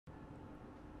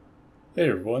Hey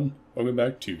everyone, welcome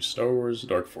back to Star Wars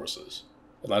Dark Forces.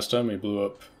 And last time we blew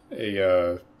up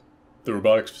the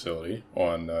robotics facility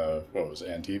on, what was it,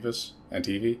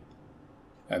 Antivi?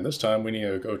 And this time we need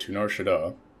to go to Nar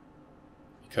Shaddaa,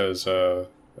 because,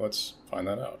 let's find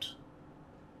that out.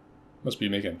 Must be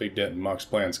making a big dent in Mock's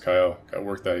plans, Kyle. Got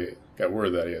word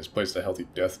that he has placed a healthy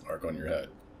death mark on your head.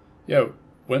 Yeah,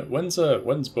 when's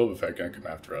Boba Fett gonna come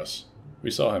after us?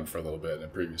 We saw him for a little bit in a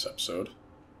previous episode.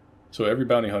 So every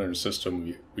bounty hunter in the system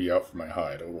will be out for my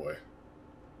hide, oh boy.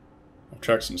 I've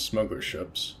tracked some smuggler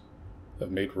ships that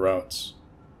have made routes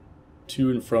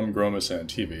to and from Gromus and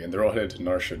Antivi, and they're all headed to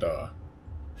Nar Shaddaa.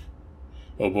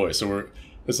 Oh boy, so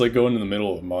it's like going in the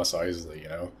middle of Mos Eisley, you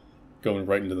know? Going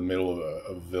right into the middle of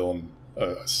a villain,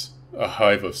 a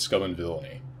hive of scum and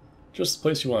villainy. Just the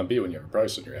place you want to be when you have a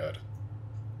price on your head.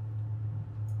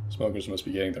 Smugglers must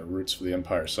be getting their routes for the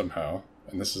Empire somehow,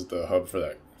 and this is the hub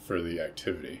for the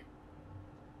activity.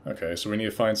 Okay, so we need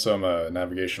to find some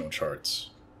navigational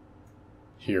charts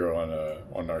here on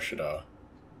Nar Shaddaa.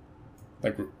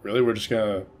 Like, really, we're just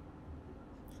gonna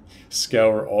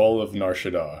scour all of Nar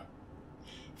Shaddaa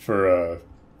for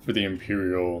the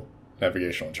Imperial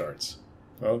navigational charts.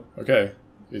 Well, okay,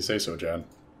 you say so, Jan.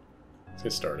 Let's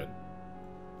get started.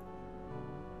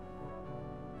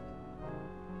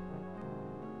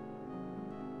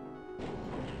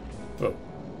 Oh,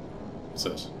 what's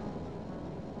this?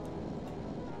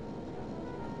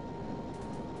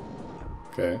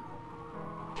 Okay.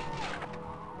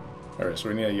 Alright, so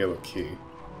we need a yellow key.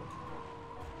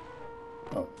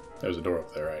 Oh, there's a door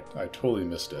up there. I totally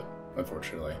missed it,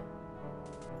 unfortunately.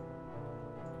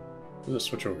 Let's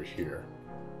switch over here.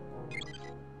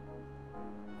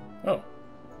 Oh.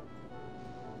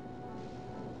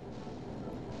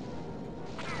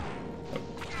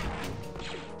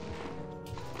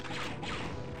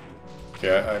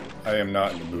 Okay, I am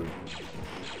not in the mood.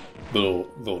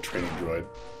 Little training droid.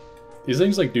 These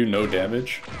things, like, do no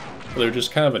damage, but they're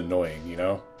just kind of annoying, you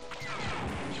know?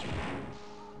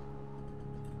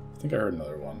 I think I heard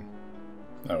another one.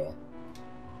 Oh well.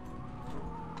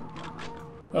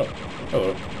 Oh,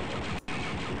 hello.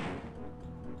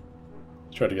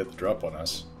 Try to get the drop on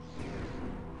us.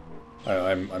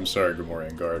 I'm sorry,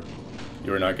 Gamorrean Guard.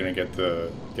 You are not going to get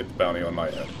the bounty on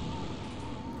my head.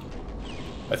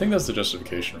 I think that's the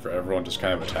justification for everyone just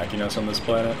kind of attacking us on this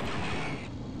planet.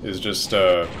 Is just,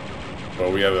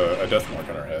 well, we have a death mark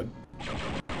on our head,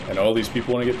 and all these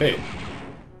people want to get paid.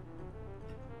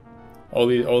 All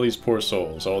these poor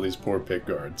souls, all these poor pig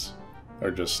guards,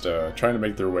 are just trying to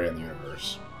make their way in the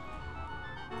universe.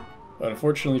 But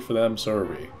unfortunately for them, so are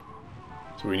we.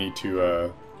 So we need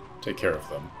to take care of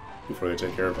them before they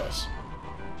take care of us.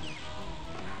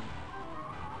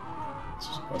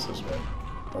 What's this way?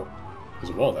 Oh, there's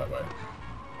a wall that way.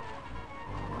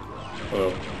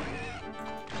 Hello.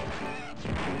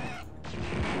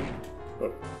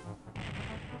 Oh.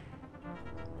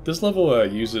 This level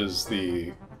uses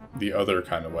the other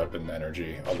kind of weapon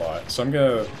energy a lot, so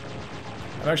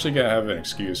I'm actually gonna have an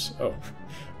excuse. Oh,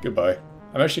 goodbye.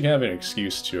 I'm actually gonna have an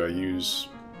excuse to use,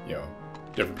 you know,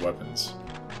 different weapons.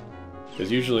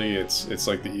 Because usually it's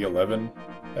like the E11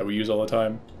 that we use all the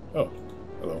time. Oh,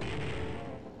 hello.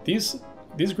 These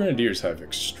grenadiers have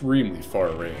extremely far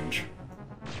range.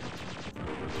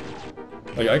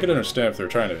 Like, I could understand if they're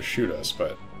trying to shoot us,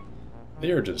 but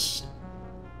they are just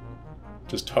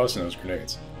tossing those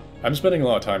grenades. I'm spending a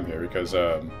lot of time here because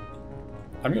I'm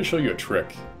going to show you a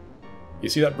trick. You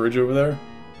see that bridge over there?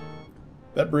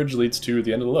 That bridge leads to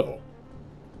the end of the level.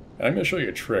 And I'm going to show you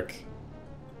a trick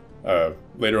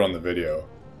later on in the video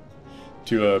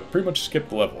to pretty much skip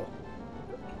the level.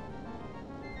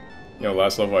 You know,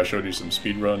 last level I showed you some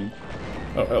speed run.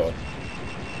 Oh, hello.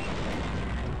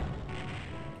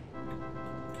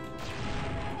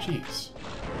 Jeez.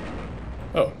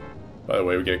 Oh, by the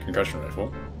way, we get a concussion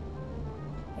rifle.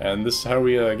 And this is how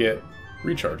we get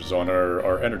recharges on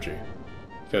our energy.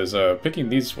 Because picking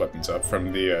these weapons up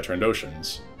from the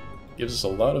Trandoshans gives us a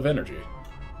lot of energy.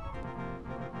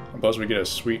 And plus we get a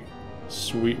sweet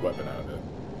weapon out of it.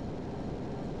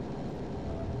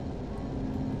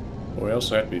 But we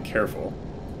also have to be careful,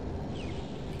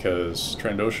 because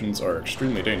Trandoshans are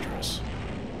extremely dangerous.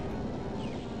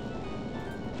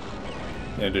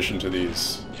 In addition to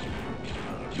these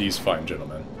fine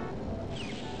gentlemen.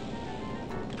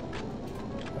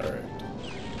 Alright.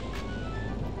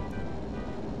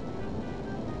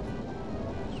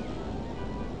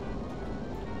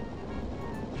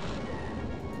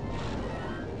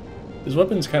 This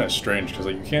weapon's kind of strange, because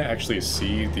like, you can't actually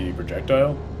see the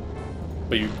projectile,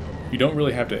 but you don't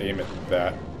really have to aim it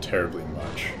that terribly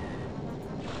much.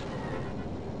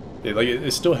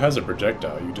 It still has a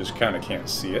projectile, you just kind of can't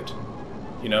see it,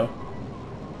 you know?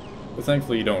 But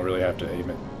thankfully you don't really have to aim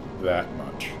it that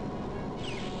much.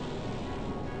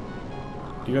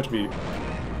 You have to be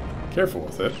careful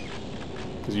with it,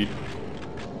 because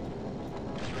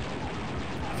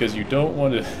you don't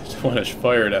want to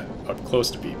fire it up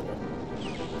close to people,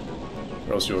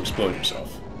 or else you'll explode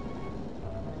yourself.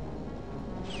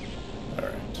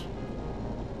 Alright.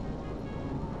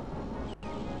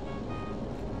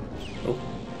 Oh.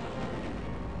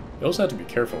 You also have to be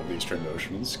careful of these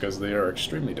Trandoshans, because they are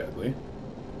extremely deadly.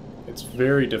 It's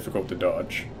very difficult to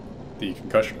dodge the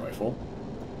concussion rifle.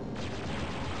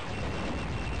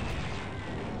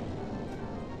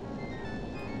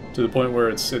 To the point where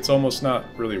it's almost not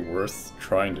really worth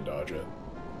trying to dodge it.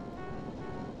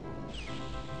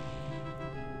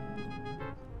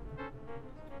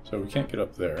 So we can't get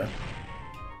up there.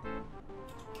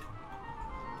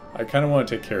 I kind of want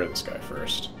to take care of this guy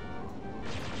first.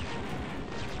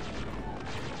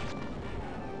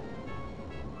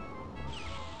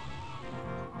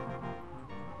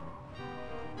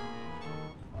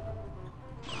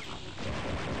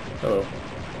 Hello.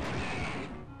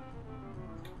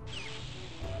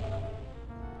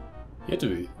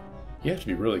 You have to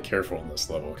be really careful in this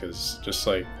level, because just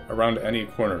like around any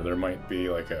corner there might be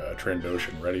like a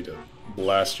Trandoshan ready to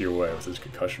blast you away with his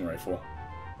concussion rifle.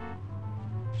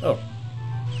 Oh.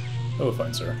 Hello,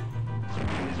 fine sir.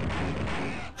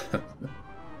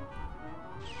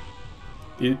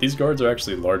 These guards are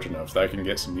actually large enough that I can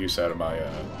get some use out of my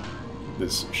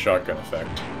this shotgun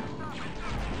effect.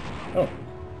 Oh.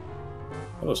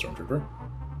 Hello, Stormtrooper.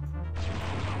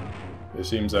 It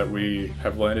seems that we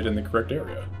have landed in the correct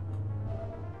area.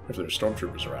 If there's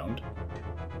Stormtroopers around.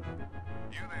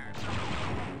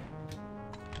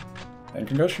 And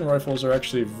concussion rifles are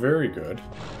actually very good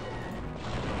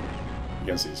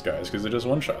against these guys, because it just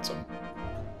one-shots them.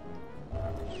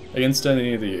 Against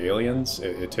any of the aliens,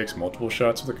 it takes multiple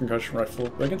shots with a concussion rifle,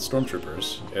 but against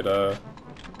Stormtroopers, it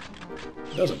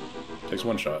doesn't. It takes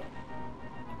one shot.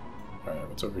 Alright,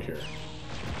 what's over here?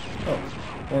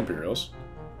 Oh, more Imperials.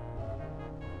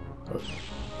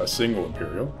 A single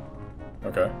Imperial.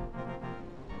 Okay.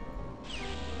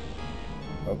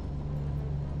 Oh.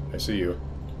 I see you.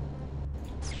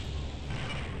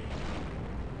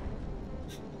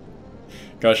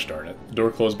 Gosh darn it. The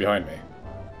door closed behind me.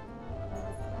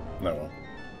 No one.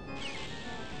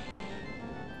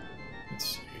 Let's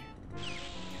see.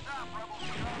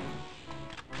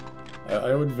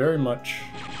 I would very much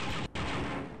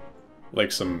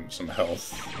like some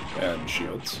health and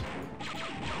shields.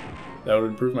 That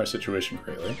would improve my situation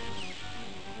greatly.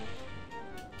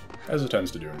 As it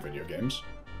tends to do in video games.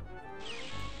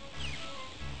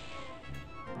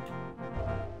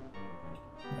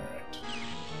 Alright.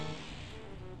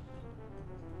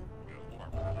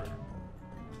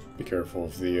 Be careful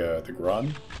of the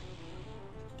Gron.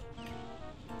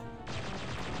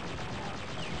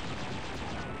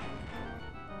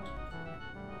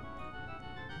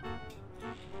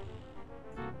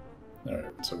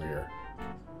 Alright, what's over here?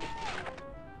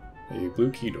 A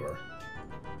blue key door.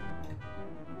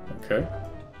 Okay.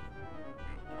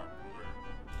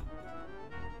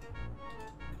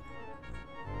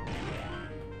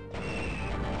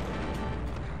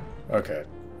 Okay.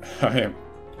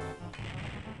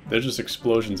 There's just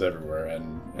explosions everywhere,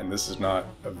 and this is not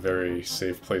a very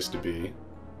safe place to be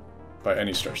by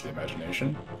any stretch of the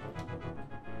imagination.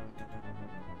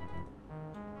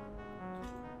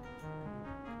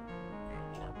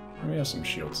 We have some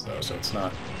shields though, so it's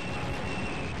not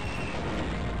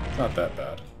that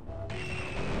bad.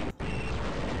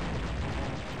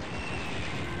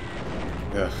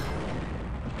 Ugh.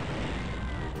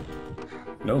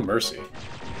 No mercy.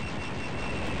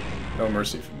 No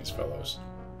mercy from these fellows.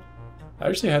 I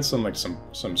actually had some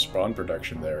spawn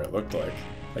protection there, it looked like.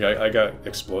 I got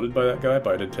exploded by that guy,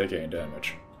 but I didn't take any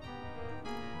damage.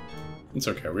 It's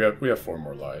okay, we have 4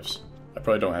 more lives. I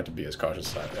probably don't have to be as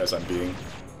cautious as I'm being.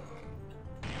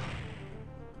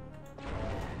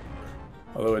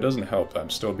 Although it doesn't help, I'm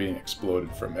still being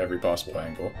exploded from every possible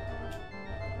angle.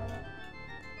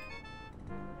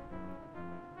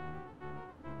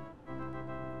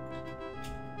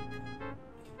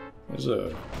 There's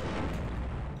a...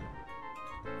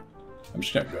 I'm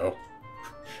just gonna go.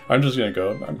 I'm just gonna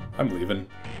go. I'm leaving.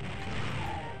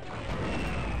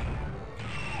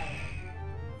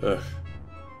 Ugh.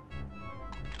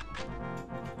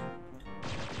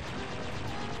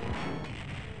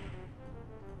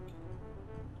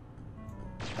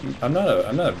 I'm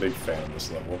not a big fan of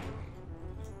this level.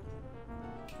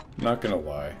 I'm not gonna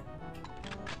lie.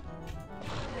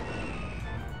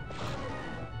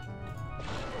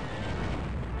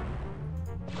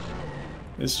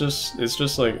 It's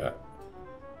just like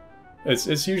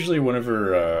it's usually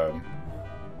whenever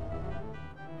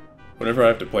whenever I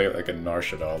have to play like a Nar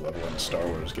Shaddaa level in a Star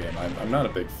Wars game, I'm not a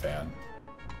big fan.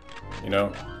 You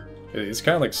know, it's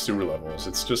kind of like sewer levels.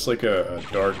 It's just like a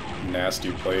dark,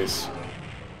 nasty place.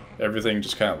 Everything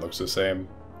just kind of looks the same.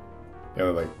 You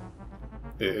know, like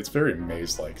it's very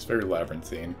maze-like. It's very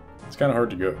labyrinthine. It's kind of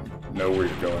hard to know where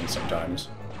you're going sometimes.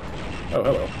 Oh,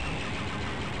 hello.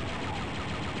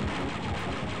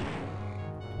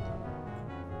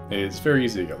 It's very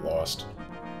easy to get lost.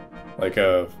 Like,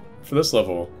 for this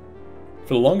level,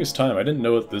 for the longest time, I didn't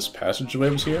know that this passageway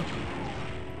was here.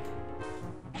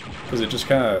 Because it just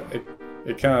kind of,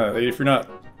 if you're not,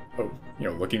 you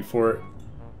know, looking for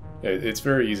it, it's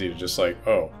very easy to just like,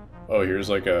 oh, here's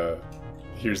like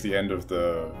here's the end of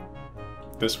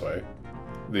this way,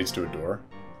 leads to a door.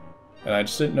 And I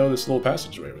just didn't know this little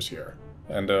passageway was here.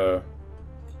 And,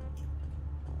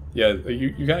 yeah,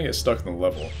 you kind of get stuck in the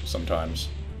level sometimes.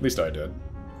 At least I did.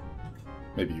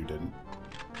 Maybe you didn't.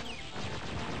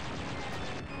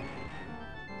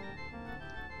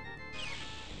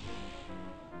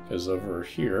 Because over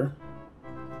here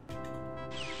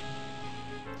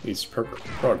leads to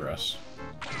progress.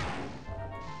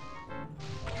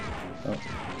 Oh,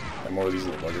 and more of these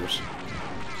little buggers.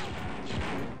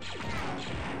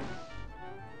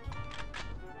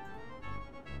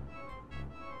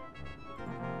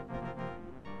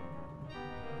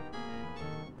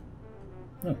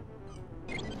 Oh.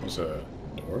 There's a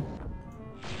door.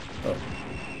 Oh.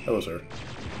 Hello, sir.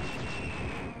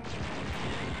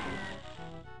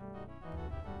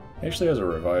 Actually has a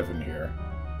revive in here.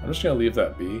 I'm just gonna leave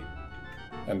that be,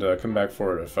 and come back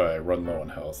for it if I run low on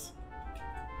health.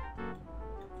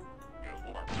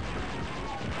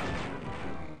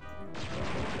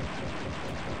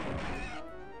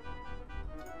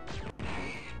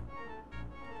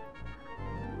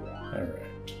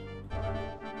 Alright.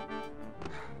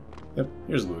 Yep,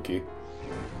 here's the blue key.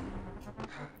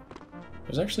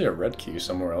 There's actually a red key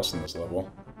somewhere else in this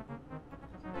level.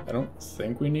 I don't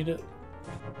think we need it.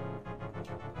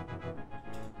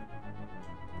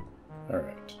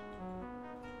 Alright.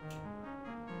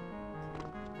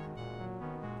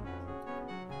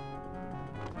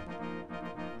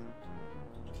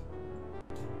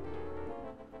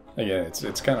 Again,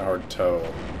 it's kind of hard to tell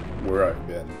where I've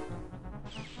been.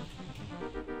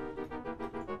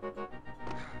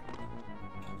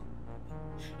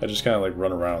 I just kind of like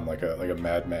run around like a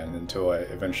madman until I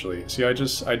eventually see. I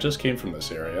just came from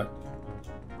this area,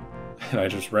 and I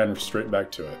just ran straight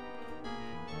back to it.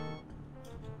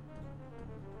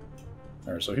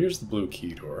 Alright, so here's the blue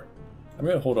key door. I'm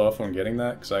gonna hold off on getting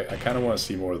that because I kind of want to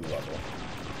see more of the level.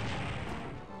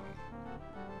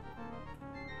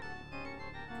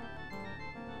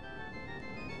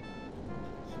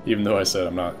 Even though I said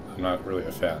I'm not really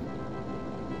a fan.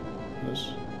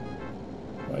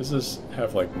 Why does this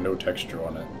have like no texture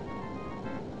on it?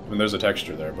 I mean, there's a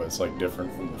texture there, but it's like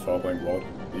different from the following wall,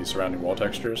 the surrounding wall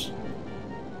textures.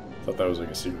 Thought that was like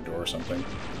a secret door or something.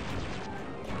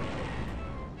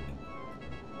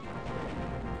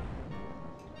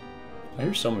 I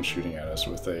hear someone shooting at us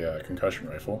with a concussion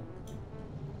rifle.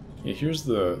 Yeah, here's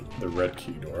the red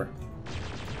key door.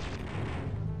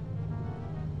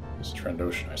 This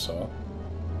Trandoshan I saw.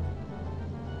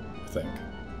 I think.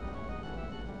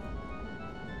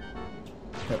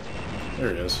 Yep,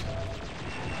 there he is.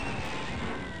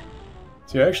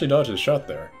 See, I actually dodged his shot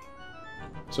there.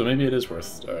 So maybe it is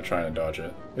worth trying to dodge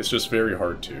it. It's just very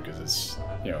hard to, because it's,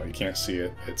 you know, you can't see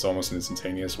it. It's almost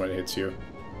instantaneous when it hits you.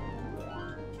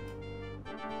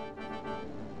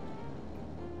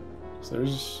 So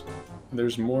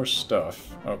there's more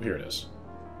stuff. Oh, here it is.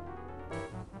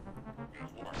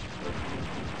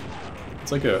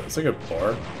 It's like a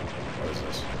bar. What is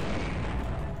this?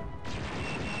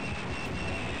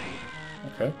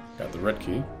 Okay, got the red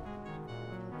key.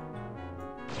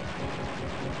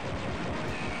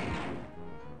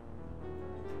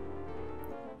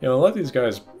 You know, a lot of these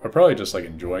guys are probably just like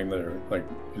enjoying their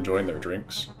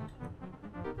drinks.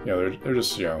 You know, they're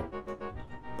just, you know,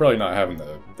 probably not having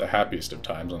the happiest of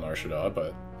times on Nar Shaddaa,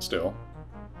 but still.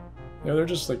 You know, they're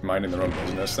just like minding their own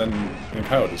business. Then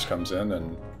Kyle just comes in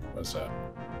and what's that?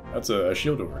 That's a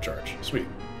shield overcharge. Sweet.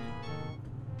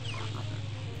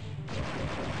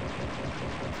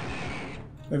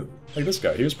 Like this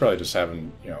guy, he was probably just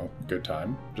having, you know, a good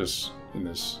time. Just in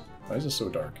this... Why is this so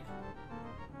dark?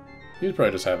 He was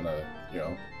probably just having a, you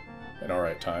know, an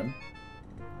alright time.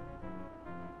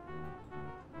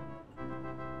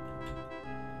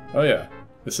 Oh yeah,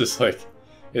 this is like...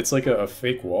 It's like a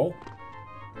fake wall?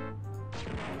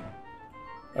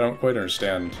 I don't quite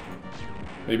understand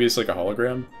Maybe it's like a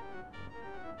hologram?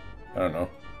 I don't know.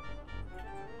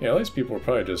 Yeah, all these people are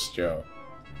probably just, you know,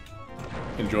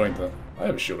 enjoying the... I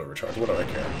have a shield overcharge, what do I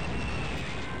care?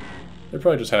 They're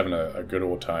probably just having a good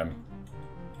old time.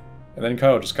 And then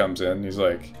Kyle just comes in, he's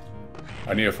like,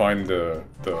 I need to find the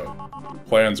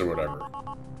plans or whatever.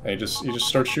 And he just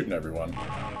starts shooting everyone.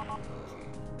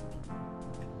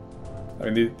 I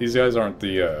mean, these guys aren't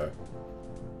the,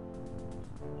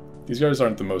 these guys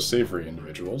aren't the most savory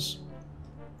individuals.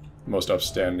 Most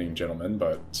upstanding gentlemen,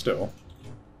 but still.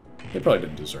 They probably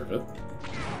didn't deserve it.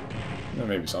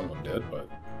 Maybe some of them did, but...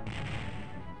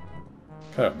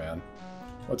 Cut up, man.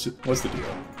 What's the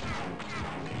deal?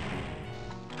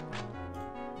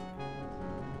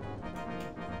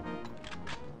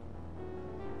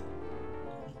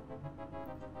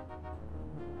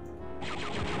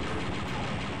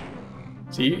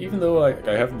 See, even though I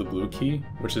have the blue key,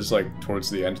 which is like towards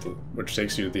the end, which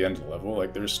takes you to the end of the level,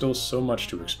 like there's still so much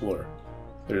to explore.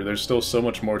 There's still so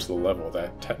much more to the level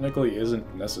that technically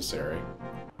isn't necessary.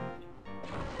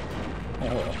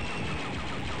 Oh well.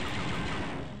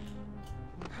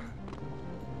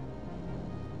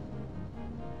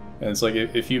 And it's like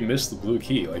if you miss the blue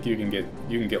key, like you can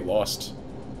get lost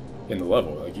in the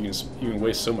level. Like you can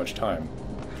waste so much time.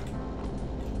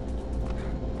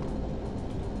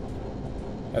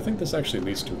 I think this actually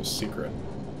leads to a secret.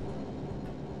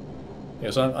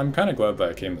 Yeah, so I'm kind of glad that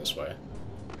I came this way.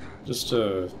 Just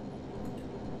to...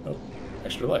 Oh,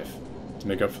 extra life. To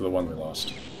make up for the one we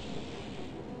lost.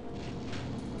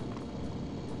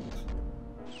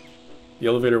 The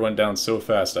elevator went down so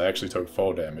fast I actually took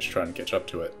fall damage trying to catch up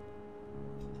to it.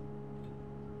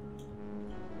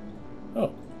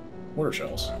 Oh, water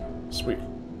shells. Sweet.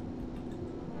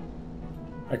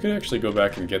 I could actually go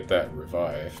back and get that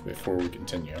revive before we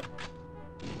continue.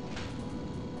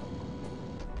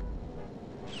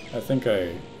 I think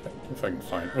if I can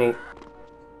find... Oh!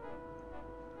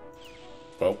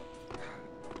 Well,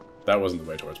 that wasn't the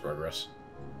way towards progress.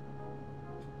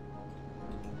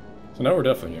 So now we're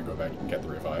definitely going to go back and get the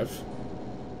revive.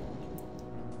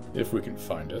 If we can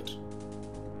find it.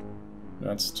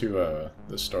 That's to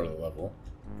the start of the level.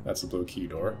 That's the blue key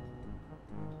door.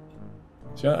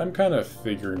 So yeah, I'm kind of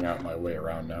figuring out my way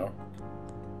around now.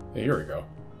 Hey, here we go.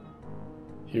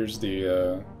 Here's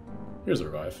the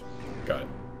revive. Got it.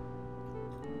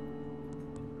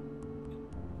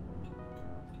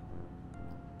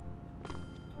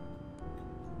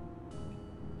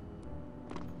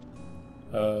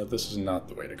 This is not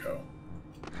the way to go.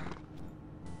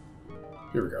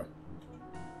 Here we go.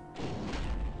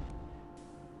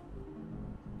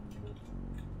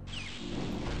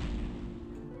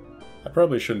 I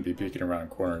probably shouldn't be peeking around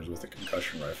corners with a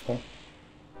concussion rifle.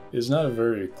 It is not a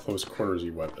very close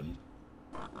quartersy weapon.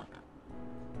 I'm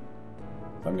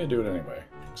gonna do it anyway,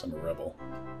 because I'm a rebel.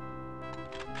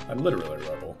 I'm literally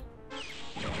a rebel.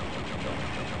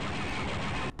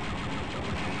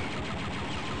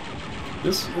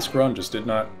 This grunt just did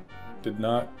not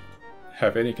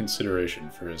have any consideration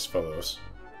for his fellows.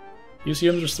 You see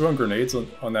him just throwing grenades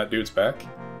on that dude's back?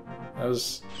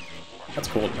 That's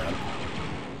cold, man.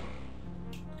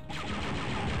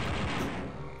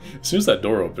 As soon as that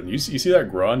door opened, you see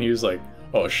that grunt? He was like,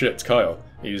 oh shit, it's Kyle.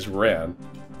 He just ran.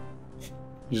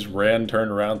 He just ran, turned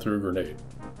around, threw a grenade.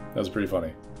 That was pretty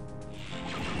funny.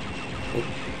 Oh.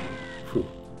 Whew.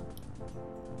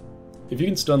 If you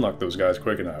can stun lock those guys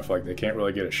quick enough, like they can't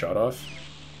really get a shot off.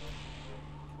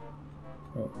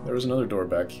 Oh, there was another door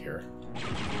back here.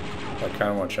 I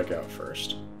kind of want to check out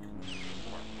first.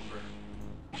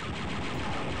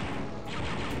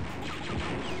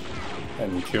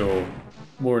 And kill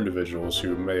more individuals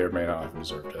who may or may not have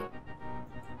deserved it.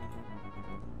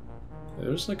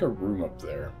 There's like a room up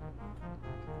there.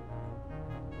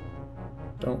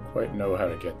 Don't quite know how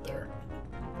to get there.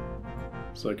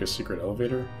 It's like a secret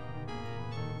elevator.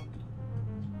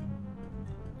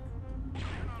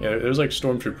 Yeah, there's like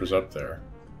stormtroopers up there.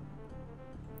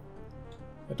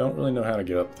 I don't really know how to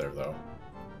get up there though.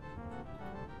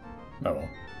 Oh well.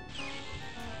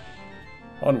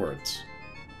 Onwards.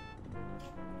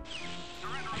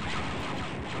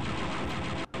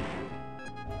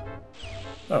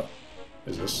 Oh,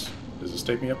 does this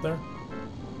take me up there?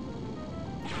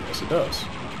 Yes, it does.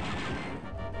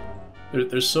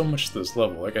 There's so much to this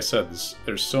level. Like I said,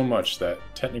 there's so much that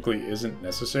technically isn't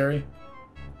necessary.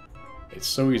 It's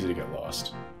so easy to get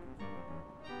lost.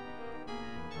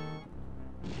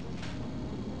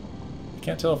 I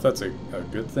can't tell if that's a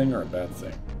good thing or a bad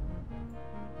thing.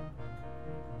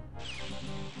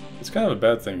 It's kind of a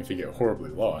bad thing if you get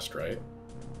horribly lost, right?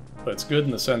 But it's good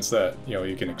in the sense that, you know,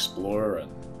 you can explore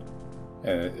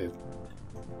and it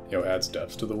you know, adds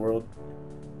depth to the world.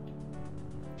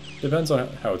 Depends on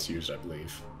how it's used, I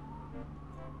believe.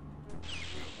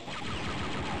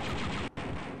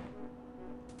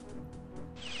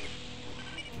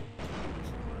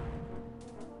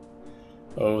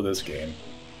 Oh, this game.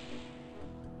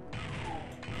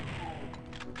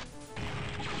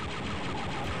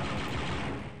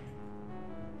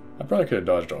 I probably could have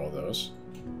dodged all of those.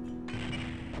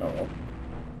 Oh well.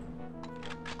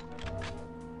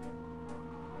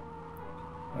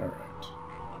 Alright.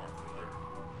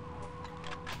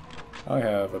 I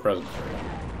have a present for you.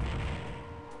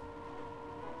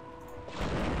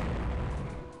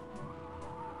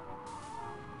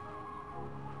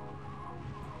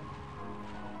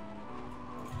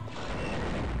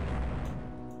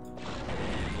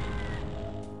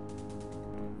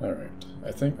 Alright.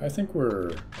 I think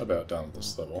we're about done with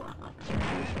this level.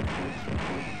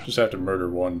 Just have to murder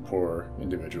one poor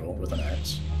individual with an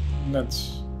axe. And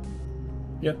that's...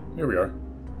 yeah, here we are.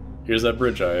 Here's that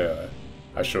bridge I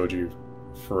showed you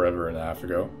forever and a half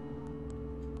ago.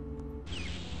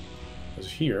 Because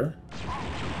here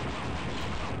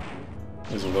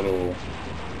is a little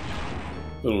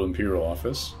Imperial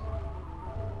office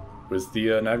with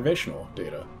the navigational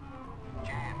data.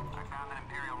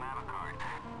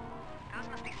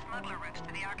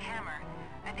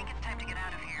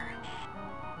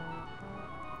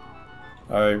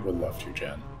 I would love to,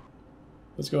 Jan.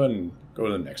 Let's go ahead and go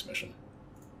to the next mission.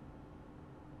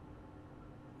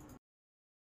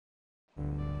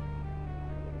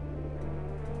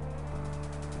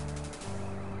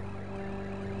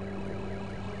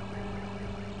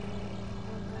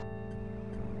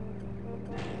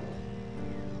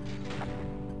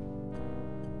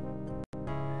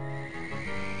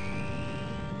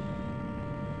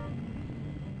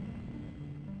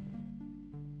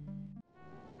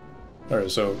 Alright,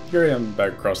 so here I am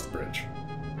back across the bridge.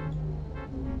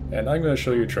 And I'm going to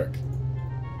show you a trick.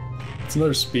 It's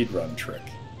another speedrun trick.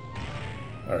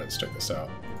 Alright, let's check this out.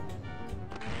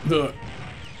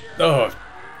 Oh,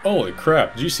 holy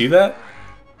crap, did you see that?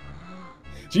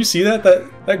 Did you see that? That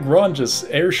Gron just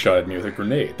air-shotted me with a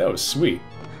grenade. That was sweet.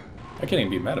 I can't even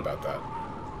be mad about that.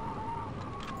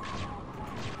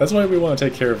 That's why we want to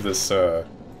take care of this,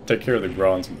 take care of the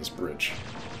Grons on this bridge.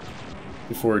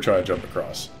 Before we try to jump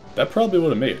across. That probably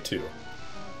would have made it too.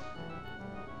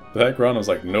 But that Gron was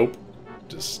like, nope.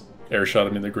 Just air-shot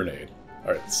him in the grenade.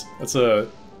 Alright, let's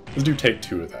do take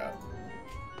 2 of that.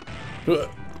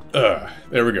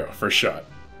 There we go, first shot.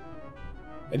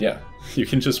 And yeah, you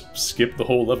can just skip the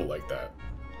whole level like that.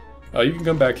 You can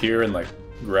come back here and like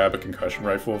grab a concussion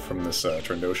rifle from this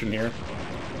Trandoshan here.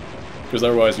 Because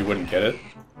otherwise you wouldn't get it.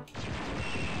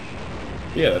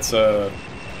 Yeah,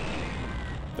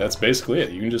 that's basically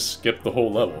it. You can just skip the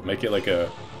whole level. Make it like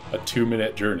a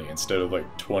 2-minute journey instead of like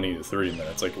 20 to 30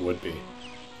 minutes like it would be.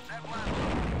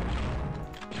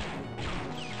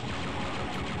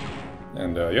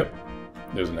 And yep,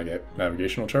 there's the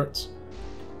navigational charts.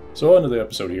 So on to the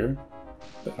episode here.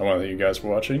 I want to thank you guys for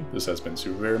watching. This has been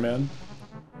Super Bear Man,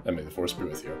 and may the Force be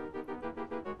with you.